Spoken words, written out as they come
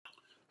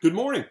Good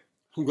morning.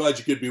 I'm glad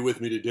you could be with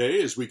me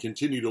today as we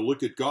continue to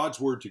look at God's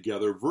Word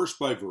together, verse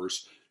by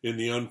verse, in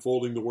the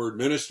Unfolding the Word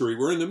ministry.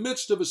 We're in the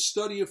midst of a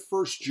study of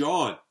 1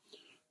 John,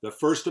 the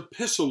first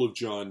epistle of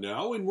John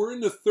now, and we're in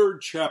the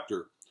third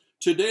chapter.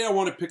 Today I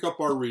want to pick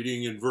up our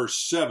reading in verse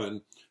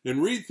 7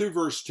 and read through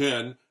verse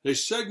 10, a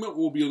segment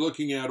we'll be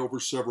looking at over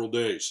several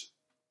days.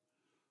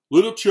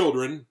 Little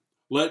children,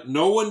 let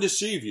no one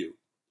deceive you.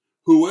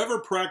 Whoever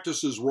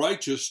practices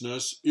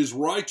righteousness is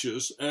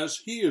righteous as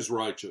he is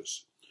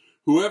righteous.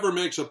 Whoever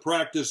makes a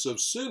practice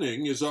of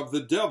sinning is of the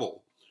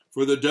devil,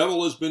 for the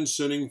devil has been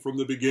sinning from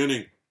the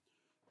beginning.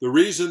 The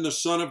reason the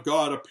Son of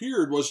God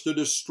appeared was to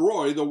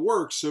destroy the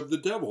works of the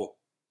devil.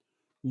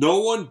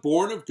 No one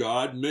born of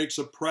God makes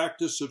a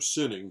practice of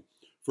sinning,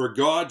 for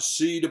God's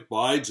seed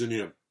abides in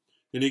him,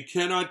 and he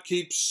cannot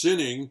keep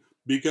sinning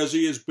because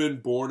he has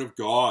been born of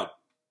God.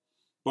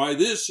 By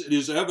this it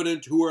is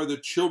evident who are the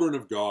children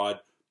of God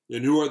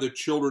and who are the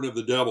children of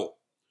the devil.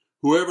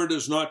 Whoever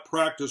does not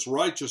practice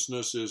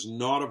righteousness is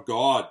not of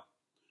God,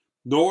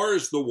 nor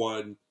is the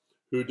one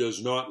who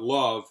does not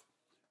love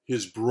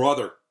his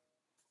brother.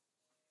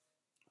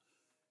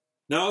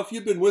 Now, if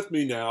you've been with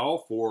me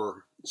now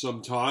for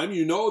some time,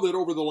 you know that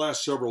over the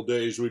last several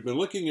days we've been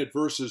looking at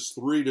verses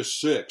 3 to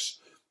 6,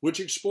 which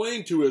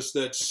explain to us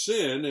that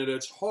sin at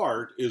its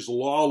heart is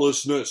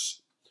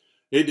lawlessness,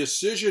 a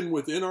decision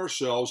within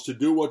ourselves to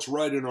do what's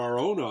right in our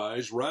own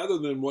eyes rather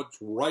than what's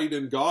right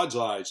in God's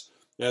eyes,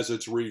 as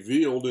it's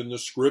revealed in the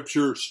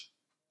Scriptures.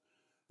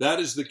 That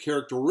is the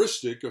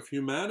characteristic of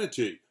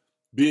humanity,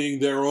 being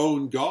their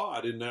own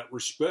God in that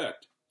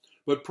respect.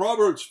 But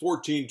Proverbs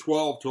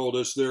 14:12 told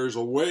us there is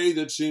a way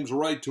that seems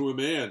right to a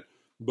man,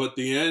 but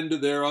the end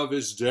thereof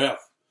is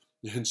death.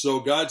 And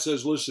so God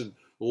says, listen,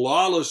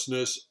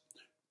 lawlessness,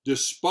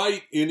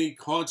 despite any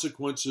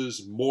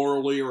consequences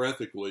morally or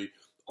ethically,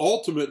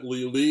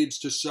 ultimately leads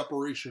to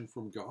separation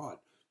from God.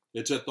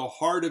 It's at the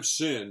heart of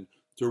sin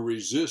to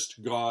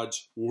resist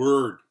God's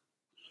word.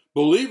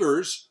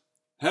 Believers,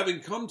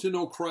 having come to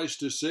know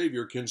Christ as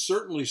Savior, can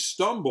certainly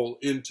stumble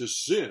into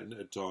sin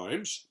at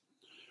times,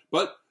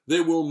 but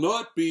they will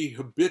not be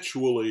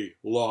habitually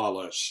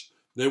lawless.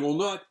 They will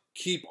not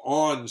keep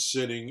on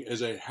sinning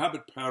as a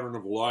habit pattern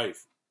of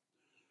life,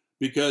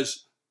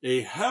 because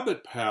a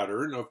habit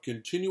pattern of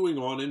continuing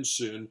on in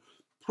sin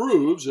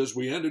proves, as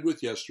we ended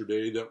with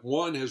yesterday, that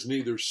one has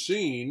neither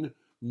seen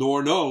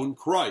nor known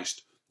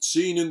Christ.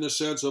 Seen in the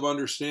sense of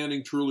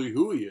understanding truly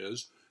who he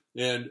is,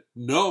 and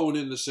known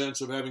in the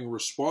sense of having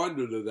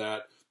responded to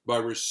that by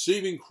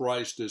receiving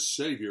Christ as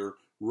Savior,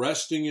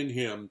 resting in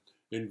him,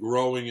 and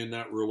growing in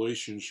that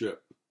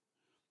relationship.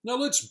 Now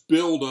let's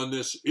build on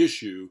this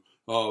issue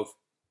of,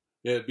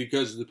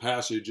 because the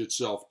passage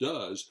itself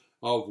does,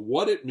 of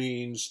what it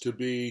means to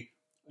be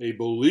a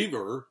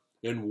believer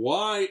and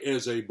why,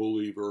 as a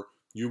believer,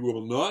 you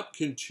will not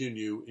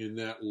continue in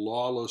that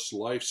lawless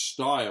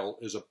lifestyle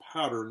as a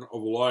pattern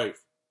of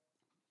life.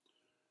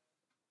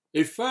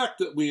 A fact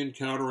that we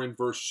encounter in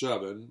verse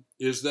 7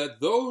 is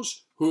that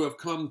those who have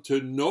come to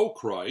know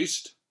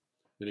Christ,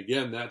 and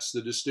again, that's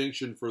the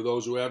distinction for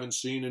those who haven't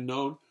seen and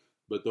known,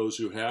 but those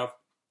who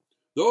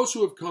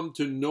have come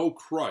to know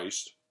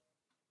Christ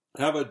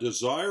have a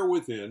desire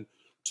within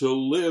to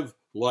live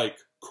like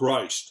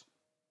Christ.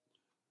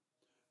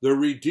 The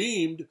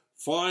redeemed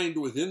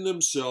find within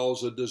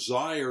themselves a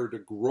desire to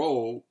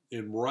grow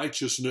in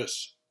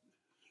righteousness.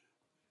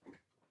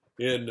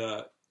 In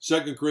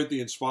 2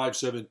 Corinthians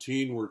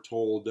 5:17, we're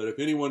told that if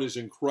anyone is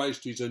in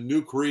Christ, he's a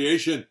new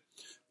creation.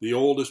 The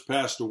old has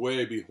passed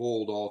away.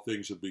 Behold, all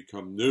things have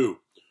become new.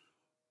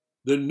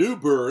 The new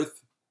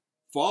birth,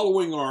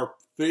 following our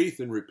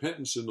faith and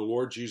repentance in the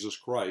Lord Jesus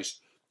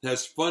Christ,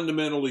 has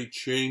fundamentally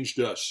changed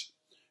us.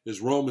 As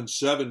Romans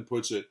 7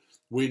 puts it,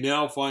 we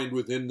now find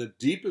within the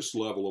deepest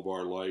level of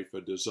our life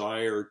a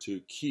desire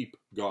to keep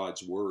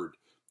God's word,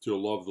 to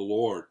love the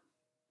Lord.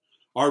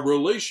 Our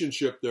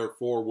relationship,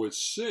 therefore, with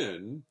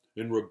sin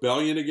and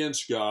rebellion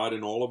against God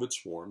in all of its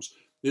forms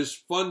is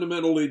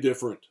fundamentally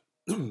different.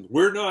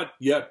 We're not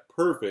yet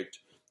perfect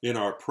in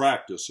our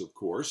practice, of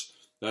course.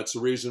 That's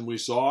the reason we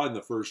saw in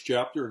the first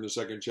chapter and the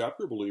second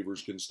chapter,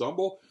 believers can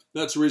stumble.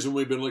 That's the reason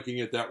we've been looking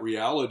at that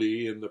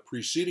reality in the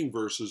preceding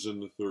verses in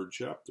the third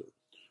chapter.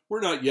 We're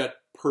not yet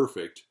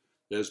perfect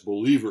as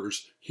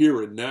believers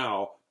here and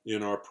now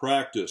in our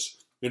practice.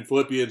 In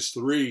Philippians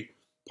 3,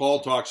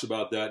 Paul talks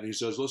about that, and he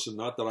says, listen,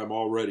 not that I'm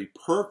already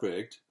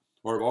perfect,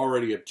 or have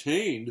already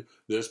obtained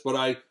this, but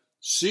I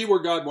see where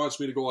God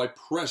wants me to go. I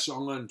press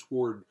on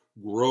toward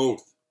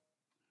growth.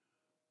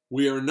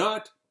 We are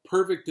not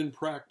perfect in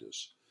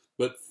practice,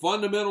 but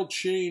fundamental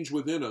change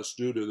within us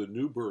due to the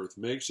new birth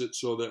makes it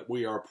so that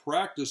we are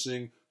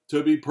practicing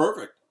to be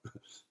perfect.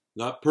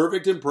 Not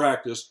perfect in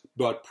practice,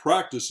 but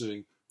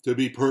practicing to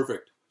be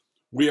perfect.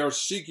 We are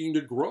seeking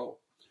to grow.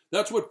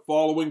 That's what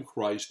following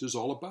Christ is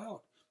all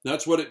about.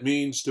 That's what it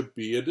means to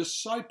be a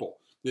disciple.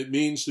 It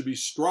means to be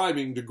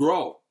striving to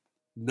grow.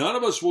 None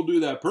of us will do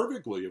that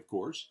perfectly, of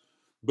course,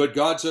 but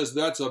God says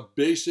that's a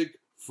basic,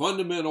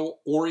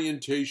 fundamental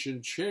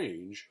orientation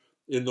change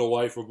in the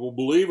life of a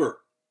believer.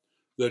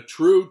 the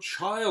true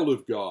child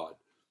of God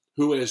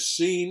who has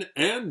seen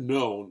and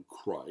known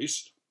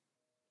Christ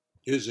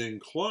is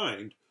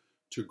inclined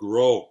to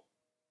grow.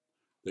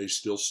 They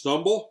still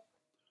stumble,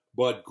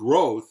 but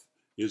growth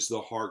is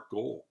the heart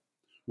goal.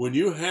 When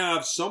you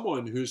have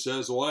someone who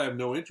says, well, I have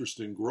no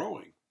interest in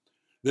growing,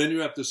 then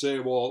you have to say,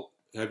 well,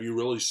 have you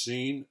really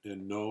seen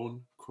and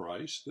known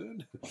Christ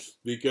then?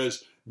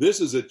 Because this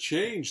is a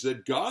change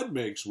that God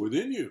makes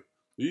within you.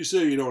 If you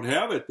say you don't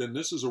have it, then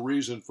this is a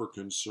reason for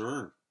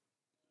concern.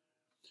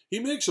 He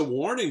makes a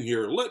warning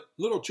here.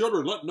 Little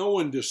children, let no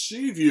one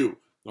deceive you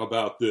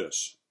about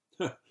this.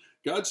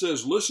 God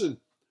says, listen,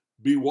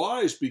 be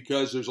wise,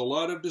 because there's a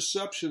lot of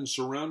deception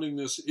surrounding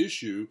this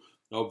issue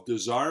of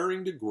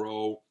desiring to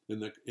grow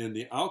in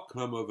the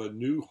outcome of a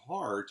new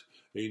heart,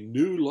 a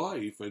new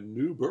life, a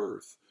new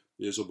birth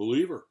as a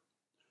believer.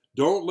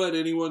 Don't let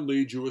anyone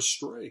lead you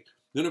astray.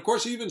 And of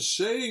course, even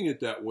saying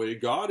it that way,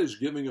 God is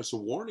giving us a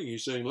warning.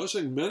 He's saying,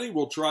 listen, many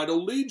will try to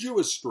lead you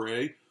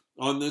astray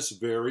on this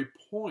very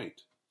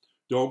point.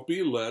 Don't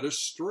be led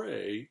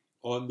astray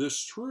on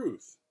this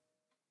truth.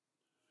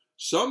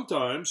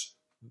 Sometimes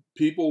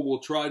people will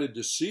try to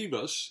deceive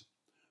us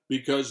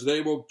because they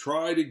will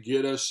try to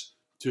get us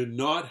to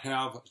not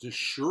have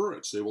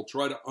assurance. They will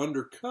try to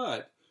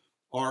undercut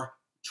our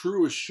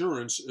true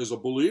assurance as a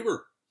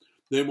believer.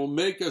 They will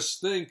make us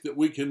think that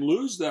we can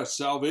lose that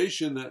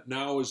salvation that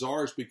now is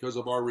ours because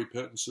of our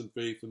repentance and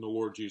faith in the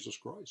Lord Jesus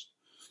Christ.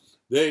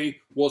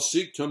 They will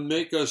seek to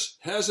make us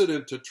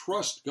hesitant to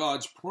trust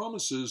God's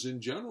promises in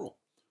general.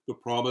 The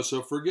promise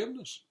of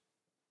forgiveness,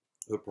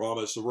 the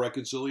promise of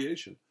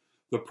reconciliation,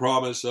 the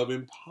promise of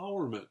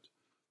empowerment,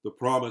 the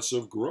promise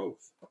of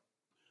growth.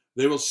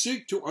 They will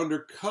seek to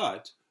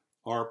undercut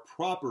our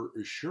proper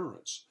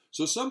assurance.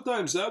 So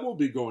sometimes that will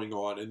be going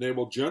on, and they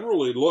will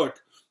generally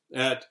look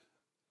at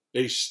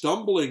a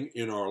stumbling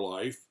in our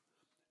life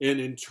and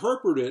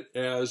interpret it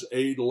as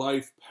a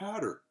life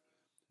pattern.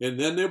 And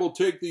then they will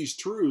take these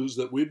truths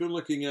that we've been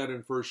looking at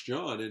in 1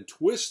 John and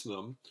twist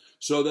them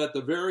so that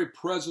the very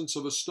presence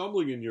of a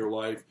stumbling in your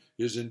life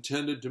is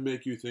intended to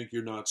make you think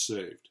you're not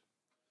saved.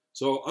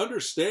 So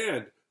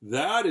understand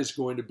that is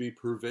going to be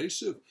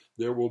pervasive.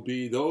 There will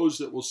be those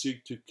that will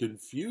seek to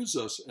confuse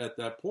us at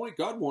that point.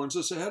 God warns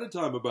us ahead of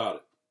time about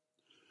it.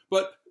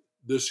 But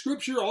the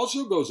scripture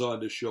also goes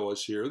on to show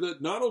us here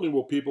that not only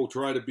will people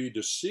try to be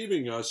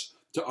deceiving us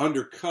to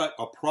undercut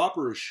a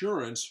proper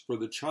assurance for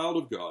the child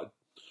of God,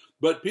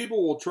 but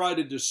people will try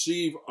to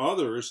deceive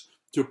others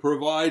to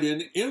provide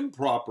an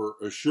improper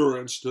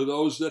assurance to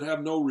those that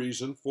have no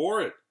reason for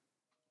it.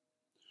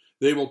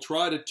 They will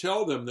try to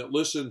tell them that,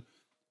 listen,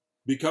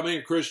 becoming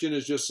a Christian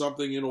is just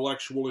something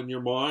intellectual in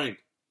your mind,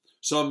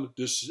 something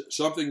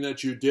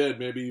that you did.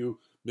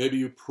 Maybe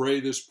you pray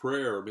this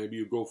prayer, maybe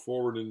you go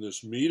forward in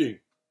this meeting.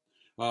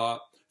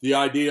 The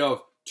idea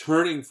of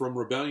turning from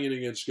rebellion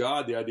against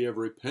God, the idea of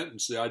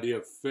repentance, the idea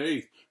of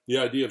faith, the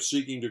idea of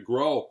seeking to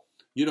grow.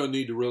 You don't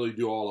need to really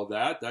do all of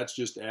that. That's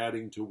just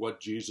adding to what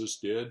Jesus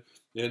did.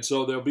 And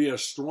so there'll be a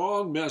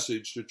strong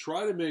message to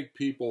try to make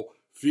people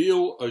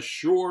feel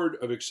assured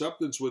of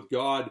acceptance with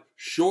God,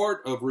 short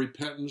of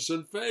repentance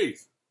and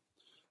faith.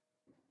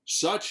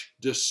 Such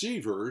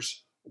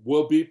deceivers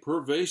will be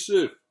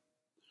pervasive.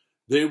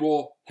 They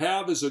will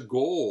have as a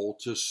goal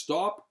to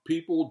stop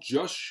people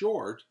just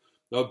short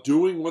of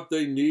doing what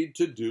they need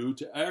to do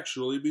to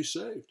actually be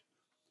saved.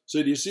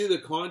 So do you see the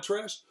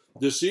contrast?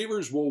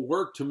 Deceivers will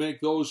work to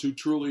make those who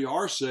truly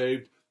are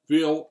saved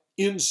feel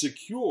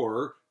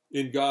insecure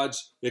in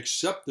God's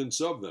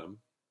acceptance of them.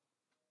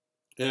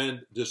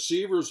 And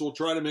deceivers will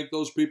try to make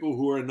those people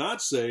who are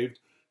not saved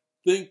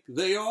think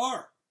they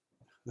are.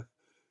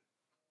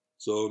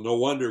 So no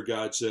wonder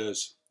God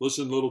says,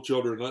 listen, little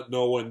children, let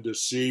no one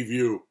deceive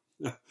you.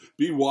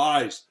 Be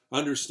wise.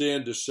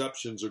 Understand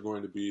deceptions are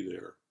going to be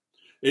there.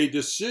 A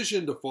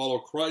decision to follow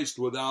Christ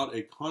without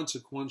a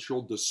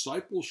consequential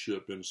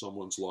discipleship in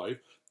someone's life,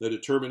 the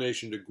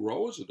determination to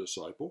grow as a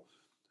disciple,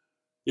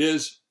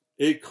 is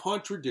a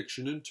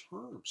contradiction in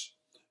terms.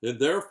 And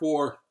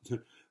therefore,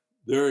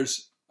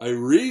 there's a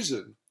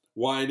reason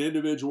why an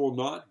individual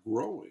not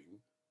growing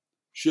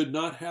should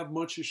not have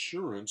much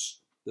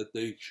assurance that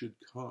they've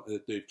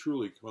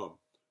truly come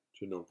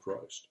to know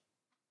Christ.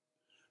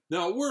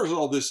 Now, where's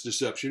all this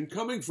deception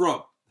coming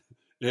from?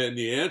 And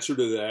the answer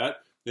to that,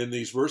 in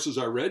these verses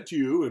I read to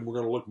you, and we're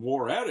going to look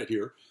more at it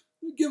here,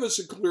 give us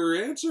a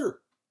clear answer.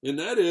 And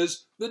that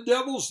is, the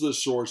devil's the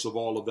source of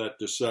all of that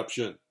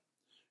deception.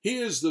 He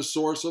is the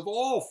source of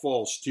all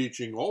false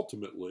teaching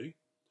ultimately,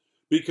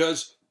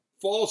 because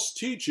false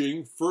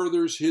teaching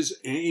furthers his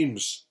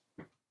aims.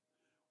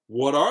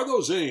 What are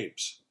those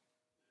aims?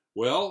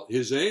 Well,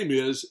 his aim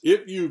is,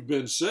 if you've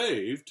been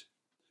saved,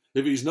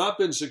 if he's not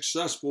been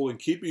successful in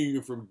keeping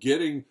you from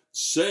getting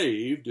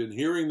saved and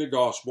hearing the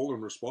gospel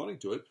and responding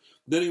to it,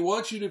 then he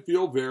wants you to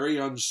feel very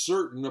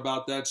uncertain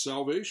about that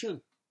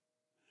salvation.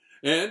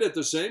 And at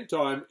the same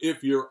time,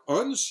 if you're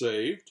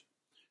unsaved,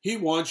 he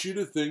wants you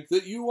to think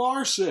that you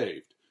are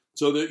saved,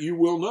 so that you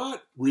will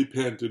not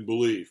repent and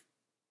believe.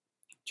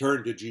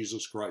 Turn to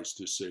Jesus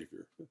Christ as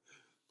Savior.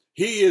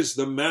 He is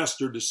the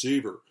master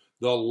deceiver,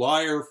 the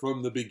liar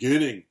from the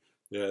beginning,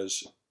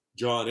 as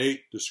John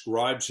 8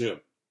 describes him.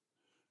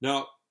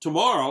 Now,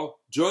 tomorrow,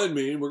 join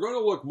me, and we're going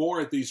to look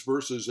more at these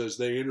verses as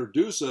they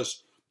introduce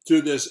us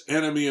to this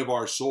enemy of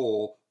our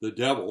soul, the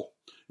devil,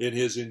 and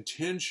his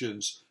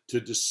intentions to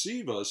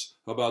deceive us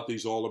about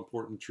these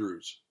all-important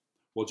truths.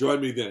 Well,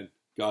 join me then.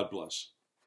 God bless.